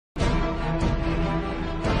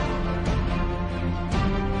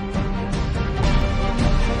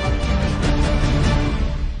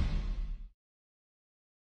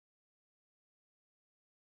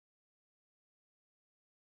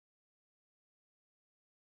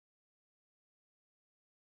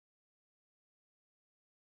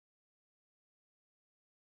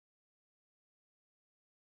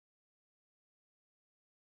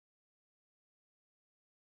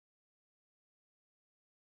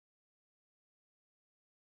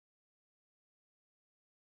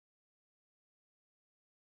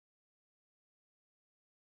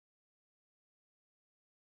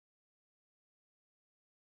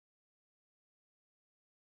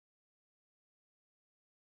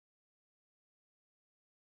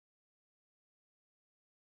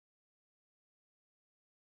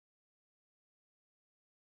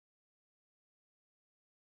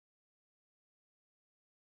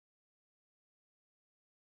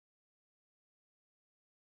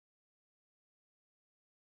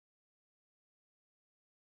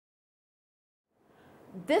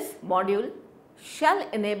This module shall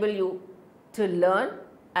enable you to learn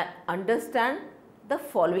and understand the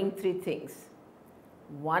following three things.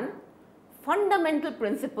 1. Fundamental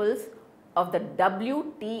principles of the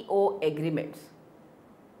WTO agreements.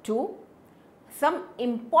 2. Some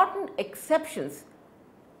important exceptions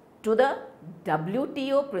to the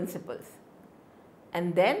WTO principles.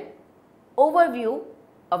 And then overview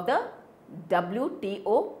of the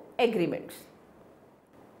WTO agreements.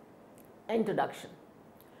 Introduction.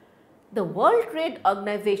 The World Trade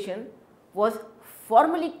Organization was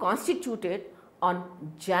formally constituted on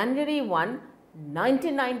January 1,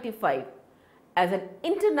 1995 as an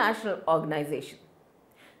international organization.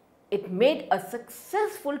 It made a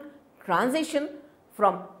successful transition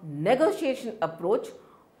from negotiation approach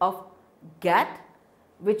of GATT,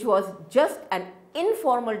 which was just an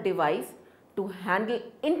informal device to handle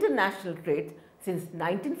international trade since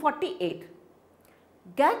 1948.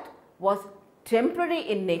 GATT was temporary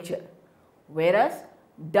in nature, whereas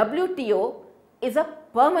WTO is a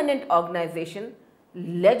permanent organization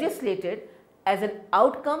legislated as an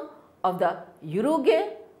outcome of the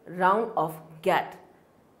Uruguay round of GATT,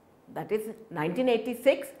 that is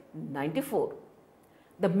 1986-94.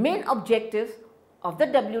 The main objectives of the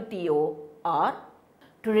WTO are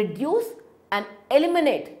to reduce and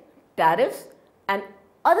eliminate tariffs and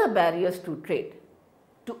other barriers to trade,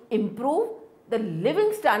 to improve the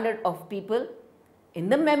living standard of people in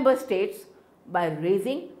the member states by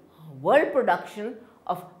raising world production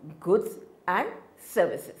of goods and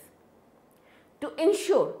services, to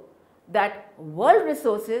ensure that world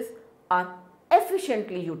resources are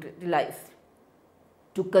efficiently utilized,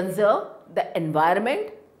 to conserve the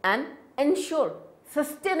environment and ensure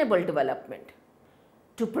sustainable development,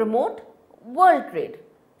 to promote world trade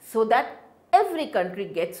so that every country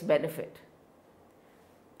gets benefit,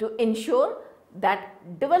 to ensure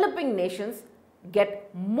that developing nations get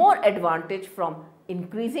more advantage from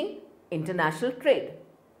increasing international trade,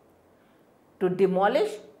 to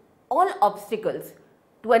demolish all obstacles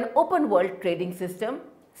to an open world trading system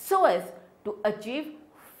so as to achieve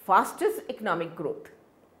fastest economic growth,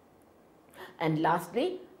 and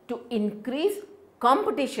lastly, to increase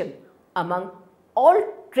competition among all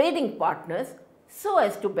trading partners so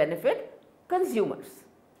as to benefit consumers.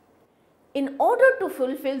 In order to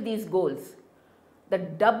fulfill these goals, the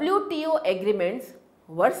WTO agreements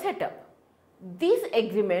were set up. These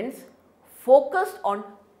agreements focused on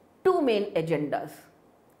two main agendas.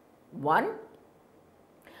 1.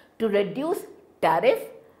 To reduce tariff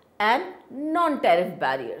and non-tariff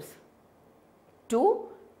barriers. 2.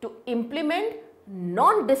 To implement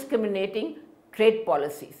non-discriminating trade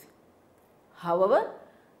policies. However,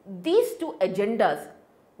 these two agendas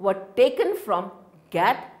were taken from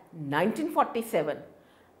GATT 1947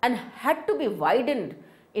 and had to be widened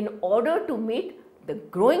in order to meet the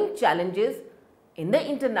growing challenges in the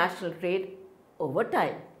international trade over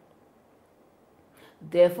time.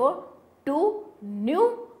 Therefore, two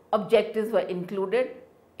new objectives were included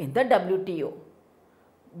in the WTO.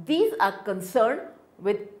 These are concerned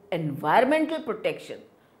with environmental protection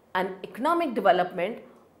and economic development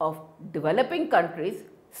of developing countries,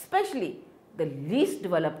 especially the least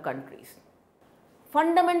developed countries.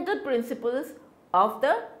 Fundamental principles of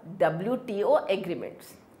the WTO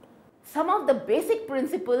agreements. Some of the basic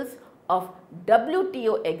principles of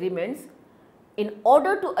WTO agreements in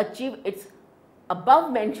order to achieve its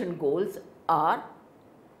above mentioned goals are: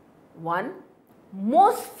 1.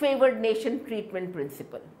 Most favored nation treatment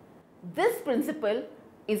principle. This principle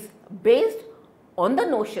is based on the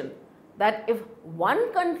notion that if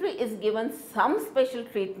one country is given some special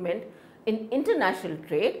treatment in international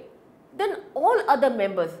trade, then all other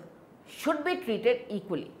members should be treated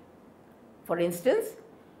equally. For instance,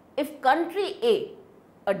 if country A,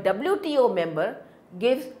 a WTO member,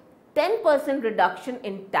 gives 10% reduction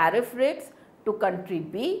in tariff rates to country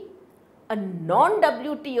B, a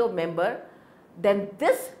non-WTO member, then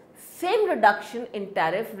this same reduction in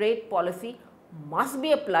tariff rate policy must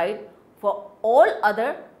be applied for all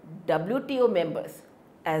other WTO members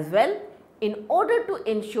as well, in order to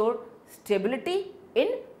ensure stability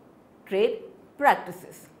in trade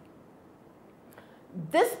practices.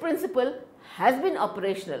 This principle has been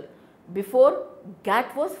operational before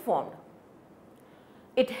GATT was formed.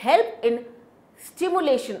 It helped in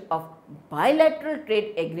stimulation of bilateral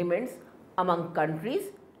trade agreements among countries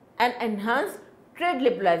and enhanced trade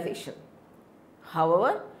liberalization.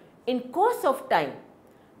 However, in course of time,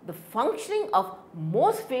 the functioning of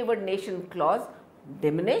most favored nation clause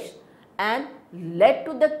diminished and led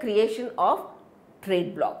to the creation of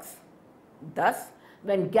trade blocs. Thus,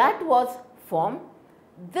 when GATT was formed,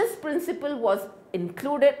 this principle was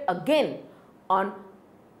included again on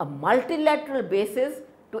a multilateral basis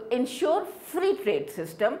to ensure free trade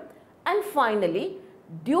system, and finally,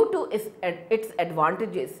 due to its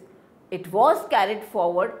advantages, it was carried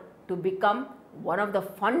forward to become one of the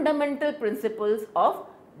fundamental principles of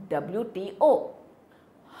WTO.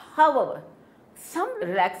 However, some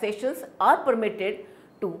relaxations are permitted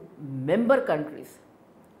to member countries.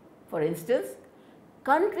 For instance,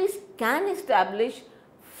 countries can establish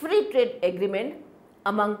free trade agreement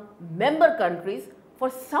among member countries for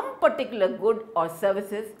some particular good or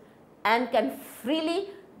services and can freely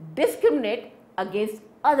discriminate against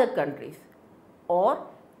other countries, or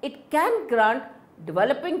it can grant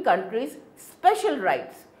developing countries special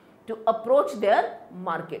rights to approach their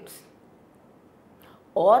markets,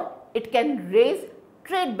 or it can raise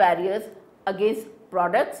trade barriers against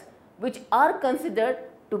products which are considered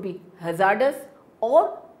to be hazardous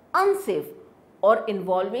or unsafe or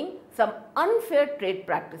involving some unfair trade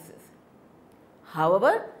practices.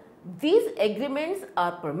 However, these agreements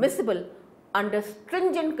are permissible under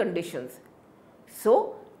stringent conditions.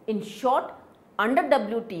 So, in short, under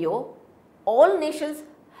WTO, all nations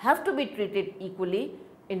have to be treated equally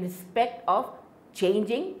in respect of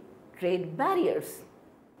changing trade barriers.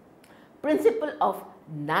 Principle of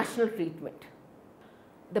national treatment.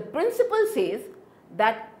 The principle says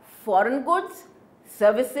that foreign goods,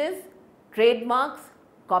 services, trademarks,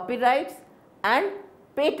 copyrights and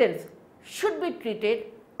patents should be treated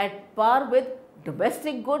at par with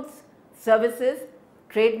domestic goods, services,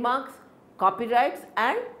 trademarks, copyrights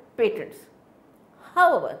and patents.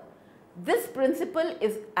 However, this principle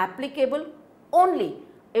is applicable only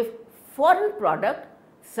if foreign product,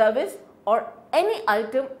 service or any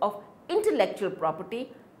item of intellectual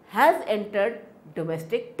property has entered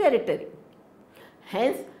domestic territory.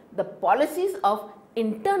 Hence, the policies of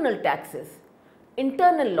internal taxes,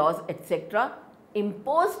 internal laws, etc.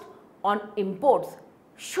 imposed on imports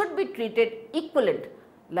should be treated equivalent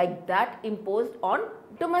like that imposed on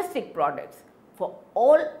domestic products for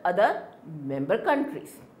all other member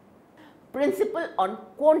countries. Principle on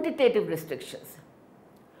quantitative restrictions.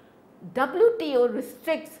 WTO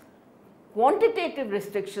restricts quantitative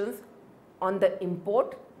restrictions on the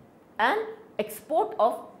import and export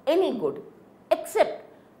of any good except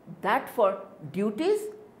that for duties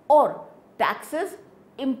or taxes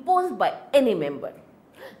imposed by any member.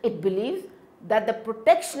 It believes that the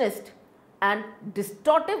protectionist and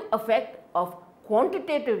distortive effect of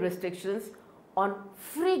quantitative restrictions on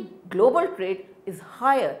free global trade is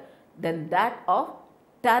higher than that of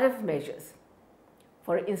tariff measures.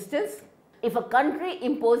 For instance, if a country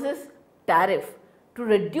imposes tariff to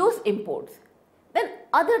reduce imports, then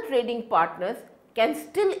other trading partners can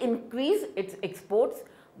still increase its exports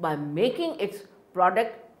by making its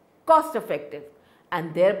product cost effective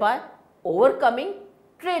and thereby overcoming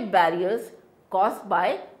trade barriers caused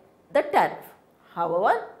by the tariff.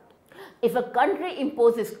 However, if a country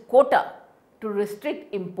imposes quota to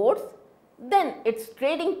restrict imports, then its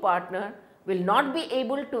trading partner will not be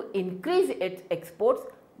able to increase its exports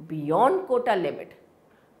beyond quota limit.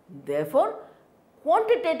 Therefore,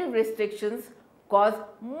 quantitative restrictions cause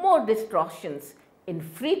more distortions in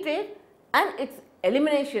free trade and its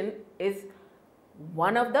elimination is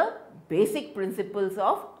one of the basic principles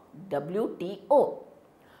of WTO.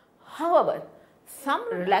 However,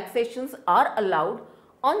 some relaxations are allowed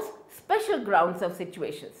on special grounds of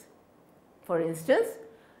situations. For instance,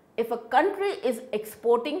 if a country is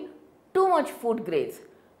exporting too much food grains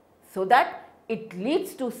so that it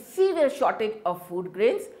leads to severe shortage of food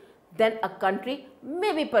grains, then a country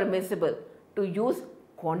may be permissible to use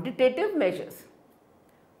quantitative measures.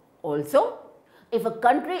 Also, if a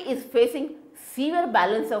country is facing severe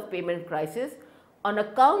balance of payment crisis on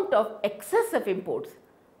account of excess of imports,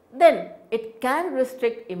 then it can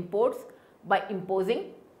restrict imports by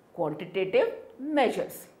imposing quantitative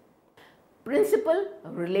measures. Principle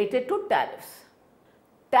related to tariffs.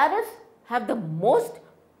 Tariffs have the most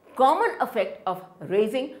common effect of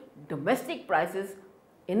raising domestic prices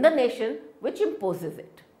in the nation which imposes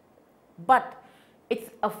it. But its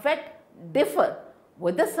effect differ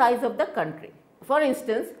with the size of the country. For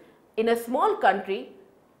instance, in a small country,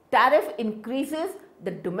 tariff increases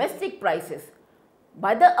the domestic prices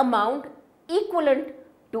by the amount equivalent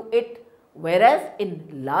to it, whereas in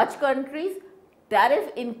large countries,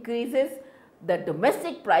 tariff increases the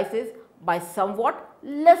domestic prices by somewhat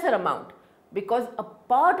lesser amount because a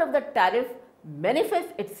part of the tariff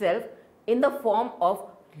manifests itself in the form of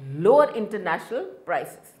lower international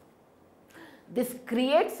prices. This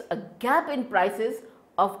creates a gap in prices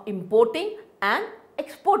of importing and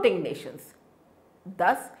exporting nations.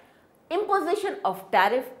 Thus, imposition of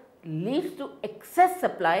tariff leads to excess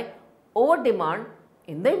supply over demand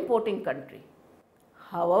in the importing country.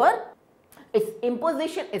 However, its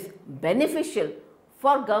imposition is beneficial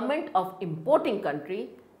for government of importing country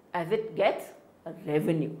as it gets a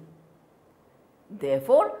revenue.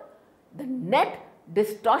 Therefore, the net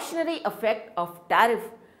distortionary effect of tariff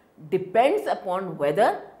depends upon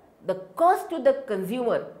whether the cost to the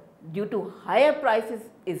consumer due to higher prices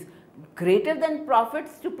is greater than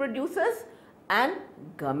profits to producers and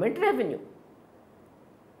government revenue.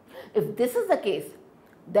 If this is the case,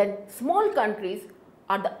 then small countries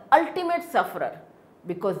are the ultimate sufferer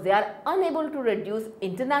because they are unable to reduce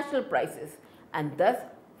international prices and thus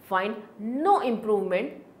find no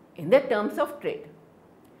improvement in their terms of trade.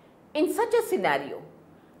 In such a scenario,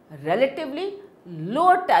 relatively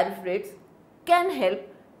lower tariff rates can help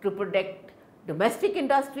to protect domestic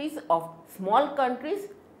industries of small countries,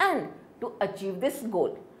 and to achieve this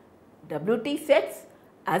goal, WT sets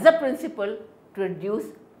as a principle to reduce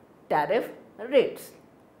tariff rates.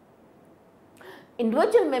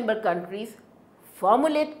 Individual member countries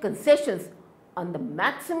formulate concessions on the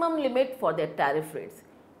maximum limit for their tariff rates,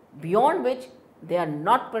 beyond which they are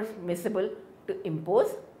not permissible to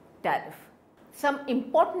impose tariff. Some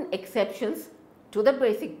important exceptions to the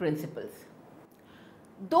basic principles.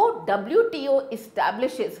 Though WTO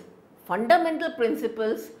establishes fundamental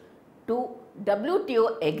principles to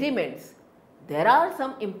WTO agreements, there are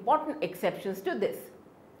some important exceptions to this.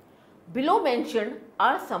 Below mentioned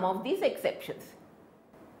are some of these exceptions.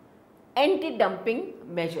 Anti-dumping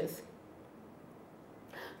measures.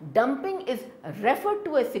 Dumping is referred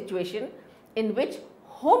to a situation in which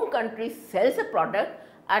home country sells a product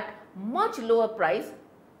at much lower price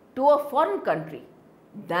to a foreign country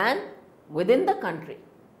than within the country.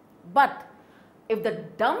 But if the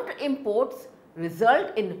dumped imports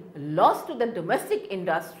result in loss to the domestic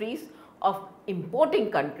industries of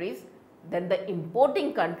importing countries, then the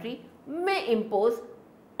importing country may impose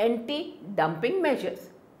anti-dumping measures.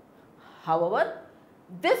 However,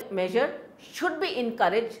 this measure should be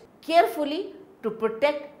encouraged carefully to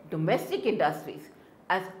protect domestic industries,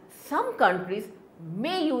 as some countries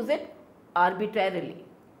may use it arbitrarily.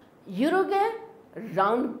 Uruguay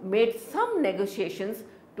round made some negotiations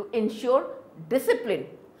to ensure discipline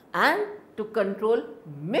and to control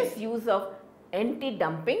misuse of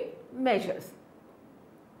anti-dumping measures.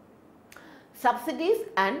 Subsidies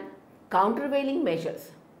and countervailing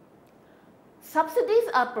measures. Subsidies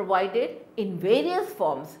are provided in various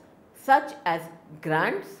forms such as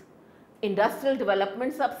grants, industrial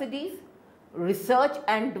development subsidies, research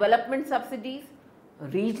and development subsidies,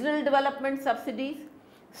 regional development subsidies,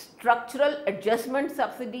 structural adjustment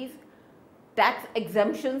subsidies, tax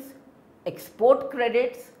exemptions, export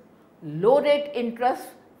credits, low rate interest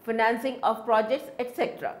financing of projects,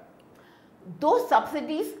 etc. Though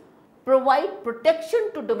subsidies provide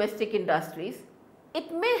protection to domestic industries,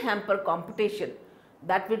 it may hamper competition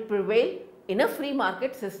that will prevail in a free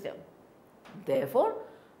market system. Therefore,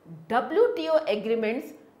 WTO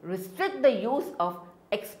agreements restrict the use of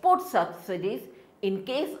export subsidies in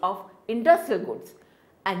case of industrial goods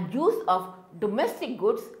and use of domestic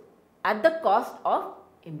goods at the cost of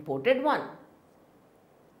imported one.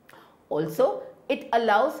 Also, it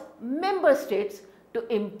allows member states to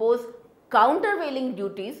impose countervailing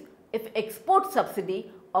duties if export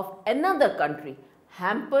subsidy of another country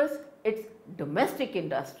hampers its domestic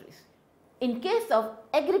industries. In case of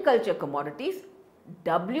agriculture commodities,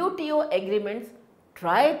 WTO agreements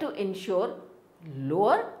try to ensure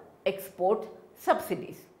lower export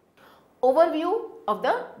subsidies. Overview of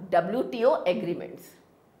the WTO agreements.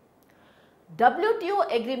 WTO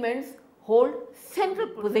agreements hold central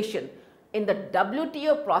position in the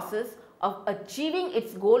WTO process of achieving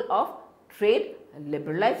its goal of trade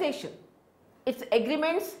liberalization. Its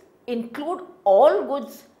agreements include all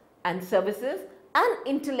goods and services and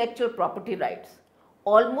intellectual property rights.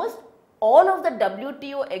 Almost all of the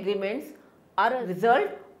WTO agreements are a result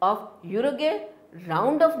of Uruguay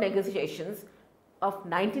round of negotiations of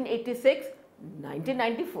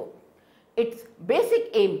 1986-1994. Its basic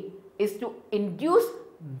aim is to induce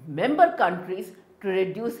member countries to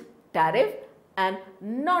reduce tariff and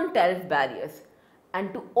non-tariff barriers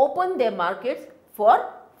and to open their markets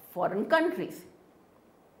for foreign countries.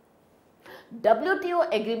 WTO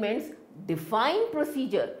agreements define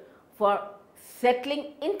procedure for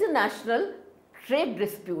settling international trade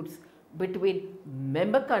disputes between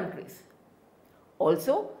member countries.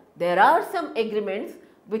 Also, there are some agreements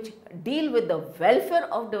which deal with the welfare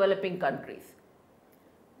of developing countries.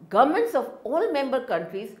 Governments of all member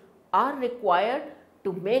countries are required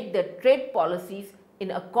to make their trade policies in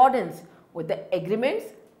accordance with the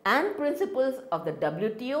agreements and principles of the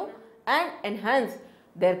WTO and enhance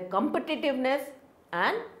their competitiveness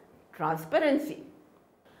and transparency.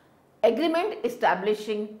 Agreement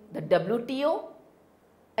establishing the WTO,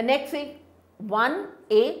 annexing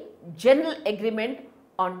 1A General Agreement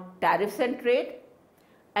on Tariffs and Trade,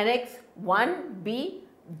 Annex 1B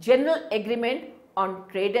General Agreement on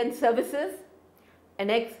Trade and Services,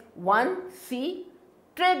 Annex 1C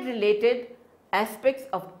Trade related aspects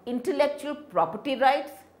of intellectual property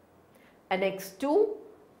rights, Annex 2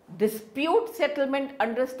 Dispute Settlement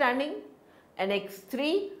Understanding, Annex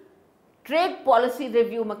 3 Trade Policy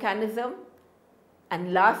Review Mechanism,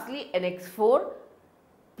 and lastly Annex 4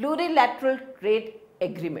 Plurilateral Trade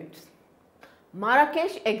Agreements.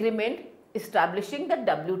 Marrakesh Agreement establishing the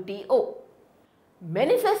WTO.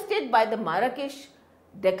 Manifested by the Marrakesh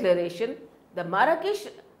Declaration, the Marrakesh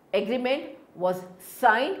Agreement was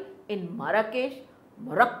signed in Marrakesh,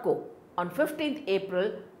 Morocco on 15th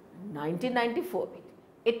April 1994.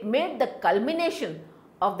 It made the culmination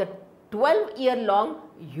of the 12-year-long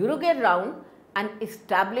Uruguay round and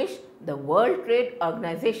established the World Trade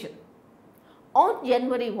Organization. On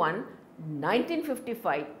January 1,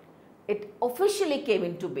 1955, it officially came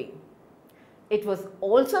into being. It was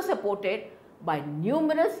also supported by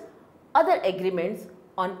numerous other agreements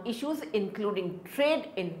on issues including trade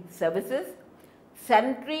in services,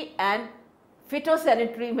 sanitary and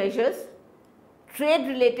phytosanitary measures, trade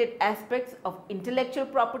related aspects of intellectual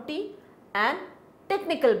property and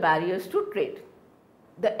technical barriers to trade.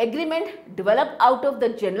 The agreement developed out of the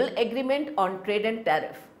General Agreement on Trade and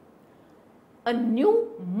Tariff. A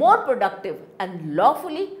new, more productive and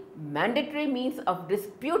lawfully mandatory means of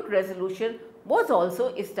dispute resolution was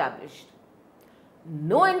also established.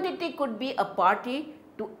 No entity could be a party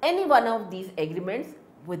to any one of these agreements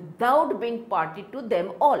without being party to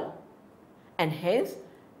them all, and hence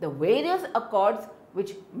the various accords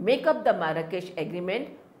which make up the Marrakesh Agreement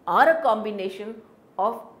are a combination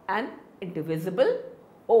of an indivisible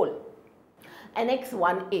whole. Annex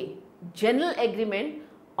 1A General Agreement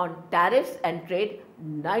on Tariffs and Trade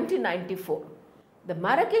 1994. The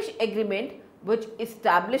Marrakesh Agreement, which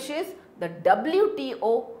establishes the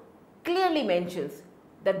WTO, clearly mentions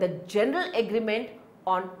that the General Agreement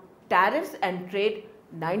on Tariffs and Trade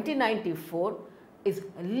 1994 is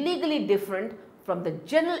legally different from the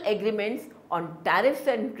General Agreements on Tariffs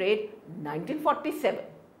and Trade 1947.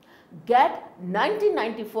 GATT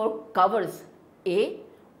 1994 covers A.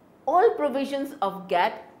 All provisions of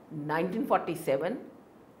GATT 1947,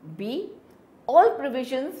 B. All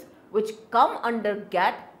provisions which come under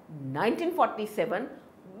GATT 1947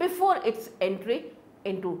 before its entry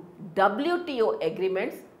into WTO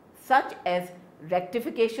agreements such as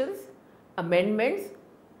rectifications, amendments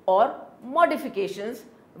or modifications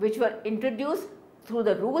which were introduced through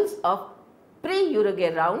the rules of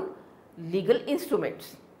pre-Uruguay round legal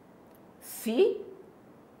instruments. C.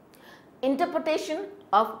 Interpretation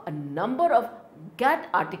of a number of GATT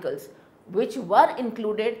articles which were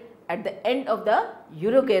included at the end of the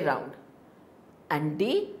Uruguay round. And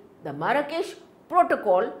D. The Marrakesh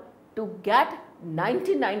Protocol to GATT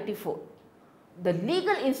 1994. The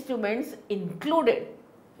legal instruments included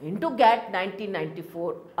into GATT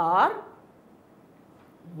 1994 are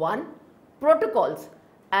 1. Protocols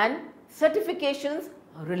and certifications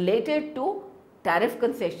related to tariff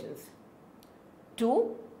concessions.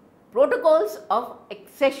 2. Protocols of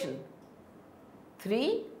accession.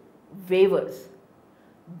 3. Waivers.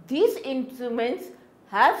 These instruments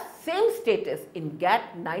have same status in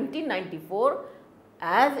GATT 1994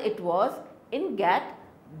 as it was in GATT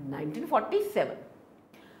 1947.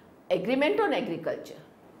 Agreement on Agriculture.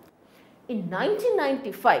 In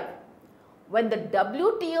 1995, when the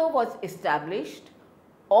WTO was established,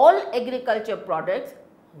 all agriculture products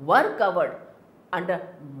were covered under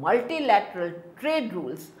multilateral trade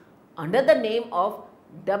rules under the name of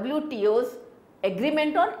WTO's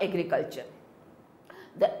Agreement on Agriculture.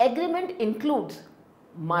 The agreement includes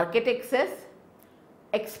market access,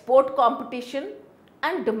 export competition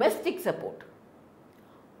and domestic support.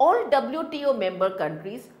 All WTO member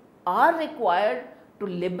countries are required to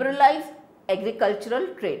liberalize agricultural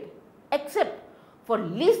trade except for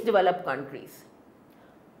least developed countries.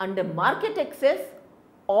 Under market access,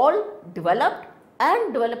 all developed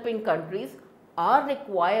and developing countries are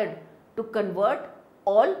required to convert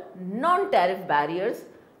all non-tariff barriers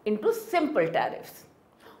into simple tariffs.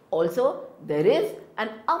 Also, there is an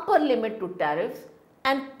upper limit to tariffs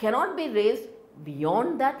and cannot be raised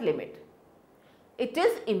beyond that limit. It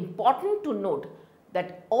is important to note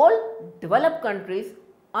that all developed countries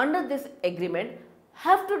under this agreement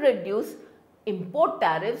have to reduce import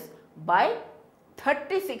tariffs by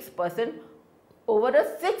 36% over a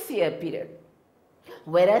 6-year period,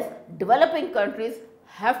 whereas developing countries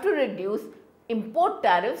have to reduce import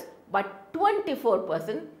tariffs by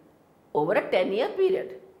 24% over a 10-year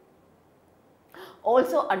period.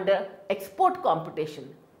 Also under export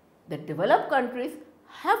competition, the developed countries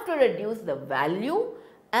have to reduce the value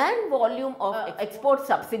and volume of export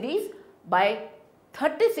subsidies by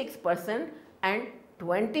 36% and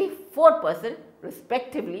 24%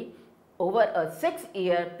 respectively over a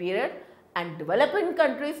 6-year period, and developing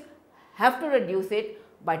countries have to reduce it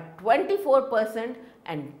by 24%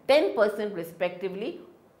 and 10% respectively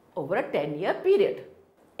over a 10-year period.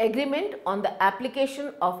 Agreement on the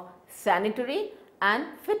application of sanitary and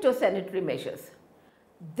phytosanitary measures.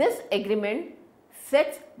 This agreement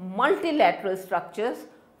sets multilateral structures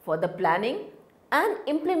for the planning and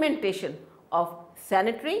implementation of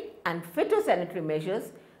sanitary and phytosanitary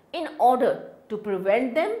measures in order to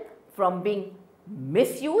prevent them from being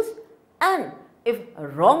misused, and if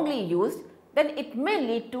wrongly used, then it may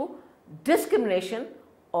lead to discrimination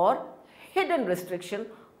or hidden restriction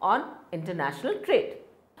on international trade.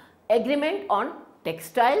 Agreement on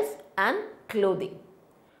textiles and clothing.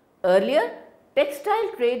 Earlier,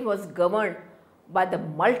 textile trade was governed by the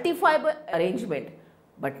multi-fiber arrangement,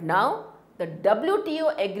 but now the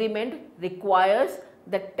WTO agreement requires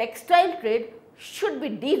that textile trade should be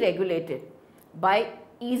deregulated by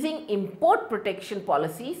easing import protection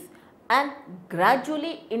policies and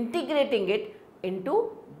gradually integrating it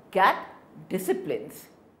into GATT disciplines.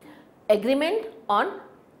 Agreement on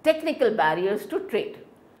technical barriers to trade.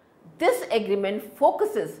 This agreement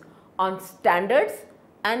focuses on standards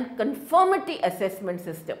and conformity assessment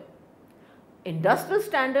system, industrial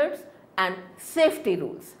standards and safety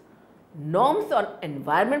rules. Norms on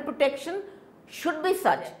environment protection should be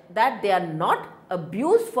such that they are not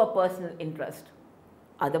abused for personal interest.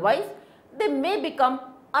 Otherwise, they may become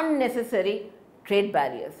unnecessary trade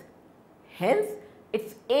barriers. Hence,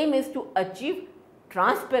 its aim is to achieve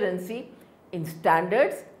transparency in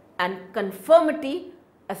standards and conformity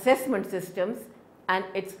assessment systems and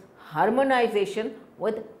its harmonization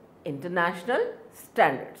with international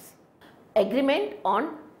standards. Agreement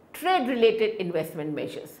on trade-related investment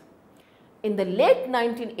measures. In the late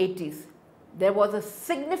 1980s, there was a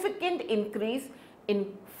significant increase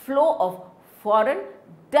in flow of foreign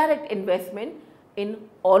direct investment in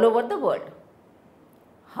all over the world.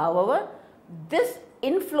 However, this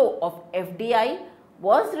inflow of FDI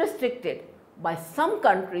was restricted by some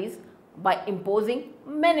countries by imposing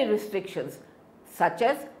many restrictions, such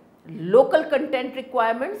as local content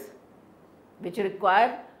requirements, which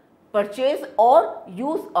require purchase or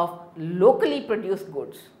use of locally produced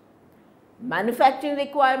goods, manufacturing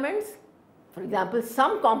requirements, for example,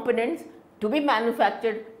 some components to be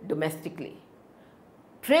manufactured domestically,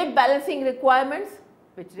 trade balancing requirements,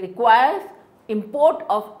 which requires import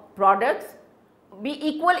of products be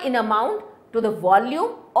equal in amount to the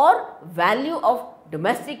volume or value of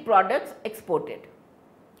domestic products exported,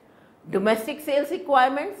 domestic sales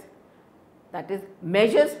requirements, that is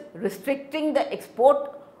measures restricting the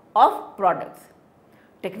export of products,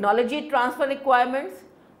 technology transfer requirements,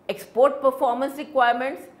 export performance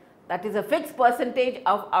requirements, that is a fixed percentage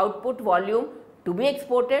of output volume to be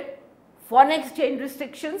exported, foreign exchange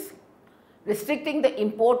restrictions, restricting the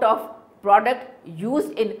import of product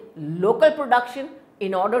used in local production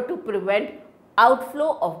in order to prevent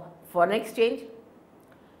outflow of foreign exchange,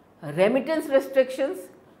 remittance restrictions,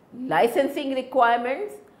 licensing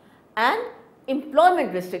requirements and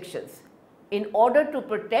employment restrictions in order to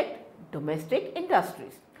protect domestic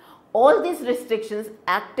industries. All these restrictions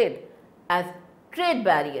acted as trade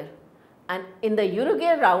barrier, and in the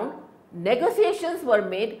Uruguay round, negotiations were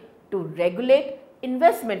made to regulate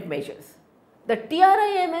investment measures. The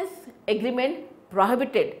TRIMS agreement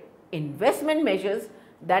prohibited investment measures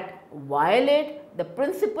that violate the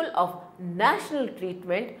principle of national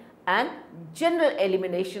treatment and general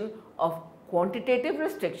elimination of quantitative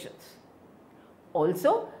restrictions.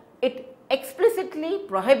 Also, it explicitly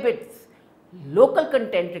prohibits local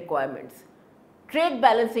content requirements, trade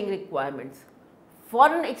balancing requirements,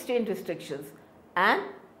 foreign exchange restrictions and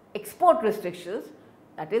export restrictions,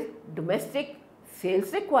 that is domestic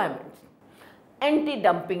sales requirements.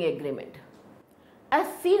 Anti-dumping agreement. As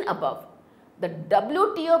seen above, the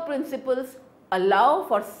WTO principles allow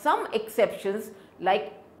for some exceptions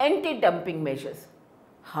like anti-dumping measures.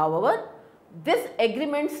 However, this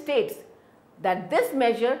agreement states that this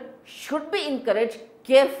measure should be encouraged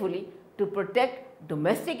carefully to protect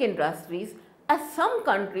domestic industries, as some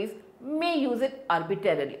countries may use it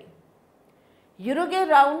arbitrarily. Uruguay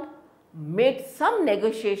round made some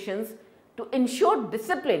negotiations to ensure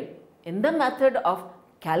discipline in the method of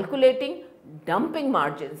calculating dumping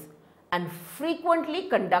margins and frequently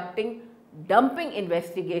conducting dumping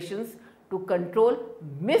investigations to control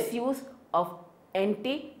misuse of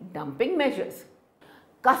anti-dumping measures.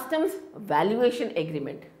 Customs Valuation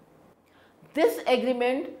Agreement. This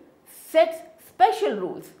agreement sets special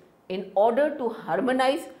rules in order to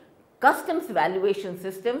harmonize customs valuation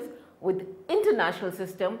systems with international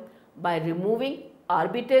system by removing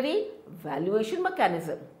arbitrary valuation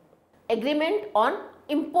mechanism. Agreement on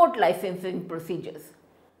import licensing procedures.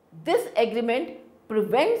 This agreement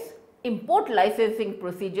prevents import licensing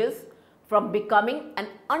procedures from becoming an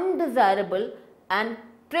undesirable and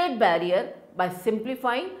trade barrier by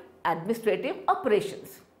simplifying administrative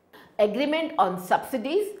operations. Agreement on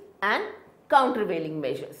subsidies and countervailing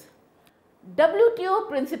measures. WTO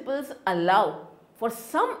principles allow for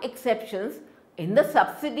some exceptions in the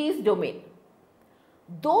subsidies domain.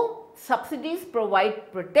 Though subsidies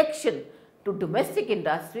provide protection to domestic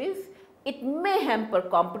industries, it may hamper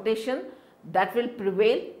competition that will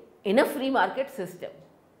prevail in a free market system.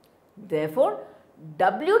 Therefore,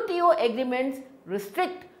 WTO agreements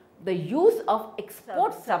restrict the use of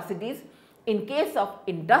export subsidies in case of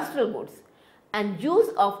industrial goods and use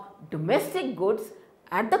of domestic goods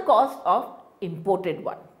at the cost of imported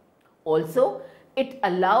one. Also, it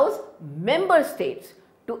allows member states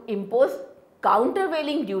to impose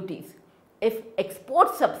countervailing duties if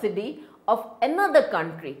export subsidy of another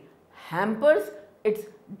country hampers its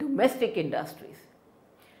domestic industries.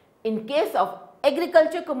 In case of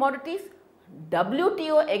agriculture commodities,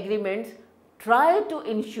 WTO agreements try to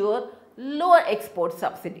ensure lower export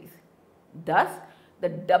subsidies. Thus, the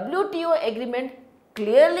WTO agreement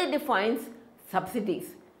clearly defines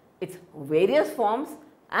subsidies, its various forms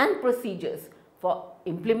and procedures for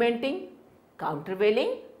implementing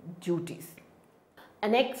countervailing duties.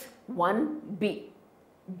 Annex 1B,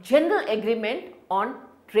 General Agreement on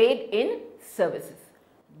Trade in Services.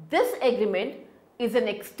 This agreement is an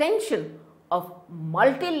extension of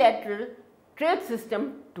multilateral trade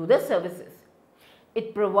system to the services.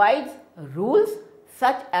 It provides rules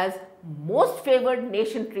such as most favored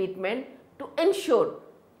nation treatment to ensure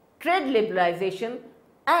trade liberalization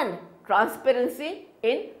and transparency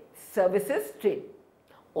in services trade.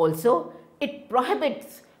 Also, it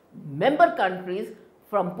prohibits member countries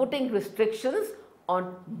from putting restrictions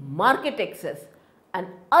on market access and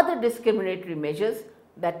other discriminatory measures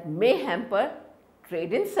that may hamper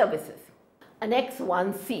trade in services. Annex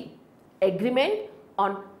 1C, Agreement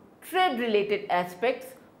on Trade Related Aspects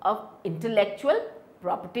of Intellectual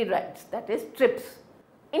Property Rights, that is TRIPS.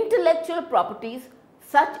 Intellectual properties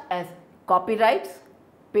such as copyrights,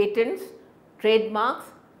 patents, trademarks,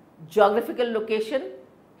 geographical location,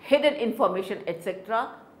 hidden information,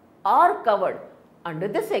 etc. are covered under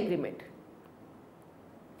this agreement.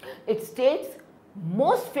 It states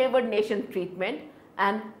most favored nation treatment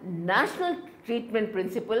and national treatment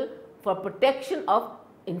principle for protection of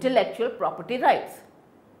intellectual property rights.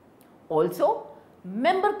 Also,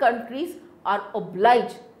 member countries are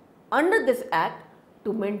obliged under this act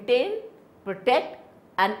to maintain, protect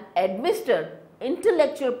and administer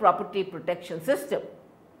intellectual property protection system.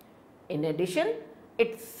 In addition,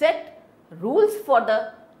 it set rules for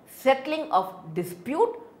the settling of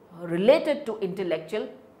dispute related to intellectual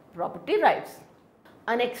property rights.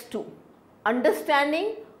 Annex 2,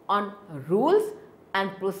 Understanding on Rules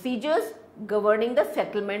and Procedures Governing the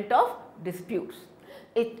Settlement of Disputes.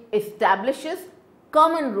 It establishes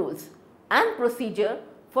common rules and procedure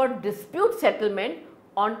for dispute settlement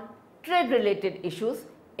on trade related issues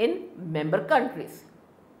in member countries.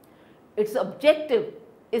 Its objective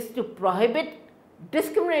is to prohibit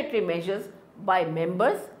discriminatory measures by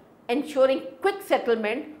members, ensuring quick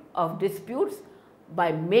settlement of disputes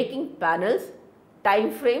by making panels,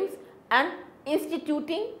 time frames and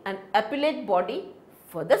instituting an appellate body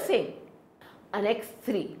for the same. Annex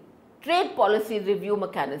 3, Trade Policy Review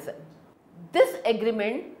Mechanism. This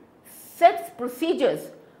agreement sets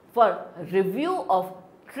procedures for review of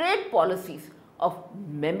trade policies of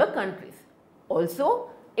member countries. Also,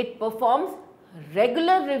 it performs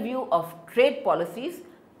regular review of trade policies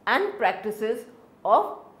and practices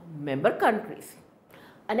of member countries.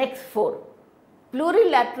 Annex 4,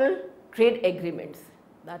 Plurilateral Trade Agreements,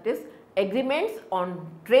 that is agreements on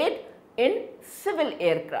trade in civil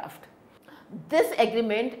aircraft. This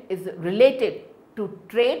agreement is related to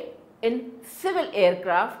trade in civil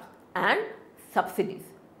aircraft and subsidies.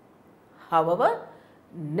 However,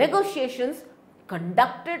 negotiations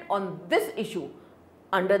conducted on this issue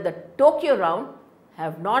under the Tokyo round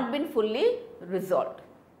have not been fully resolved.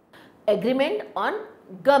 Agreement on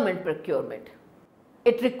government procurement.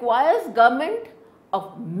 It requires government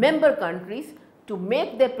of member countries to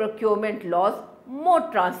make their procurement laws more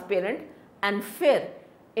transparent and fair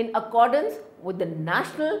in accordance with the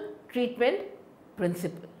national treatment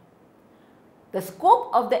principle. The scope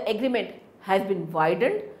of the agreement has been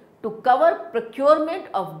widened to cover procurement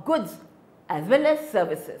of goods as well as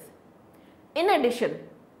services. In addition,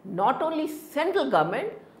 not only central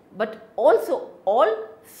government but also all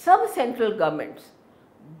sub-central governments,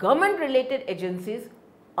 government-related agencies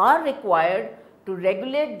are required to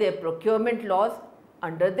regulate their procurement laws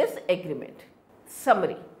under this agreement.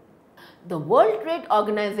 Summary: the World Trade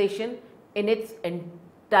Organization in its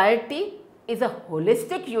entirety is a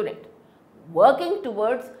holistic unit working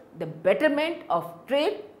towards the betterment of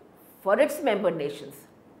trade for its member nations.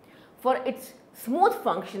 For its smooth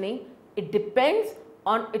functioning, it depends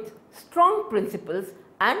on its strong principles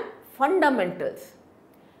and fundamentals.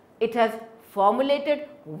 It has formulated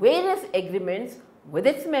various agreements with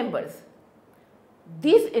its members.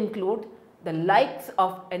 These include the likes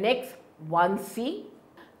of Annex 1C,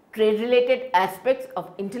 trade-related aspects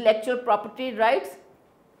of intellectual property rights,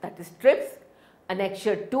 that is TRIPS,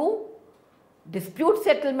 Annexure 2, dispute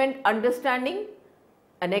settlement understanding,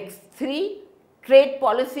 Annex 3, trade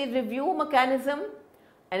policy review mechanism,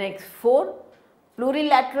 Annex 4,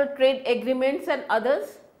 plurilateral trade agreements and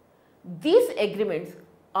others. These agreements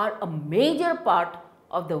are a major part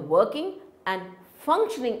of the working and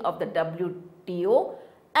functioning of the WTO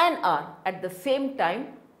and are at the same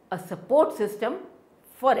time a support system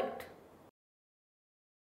for it.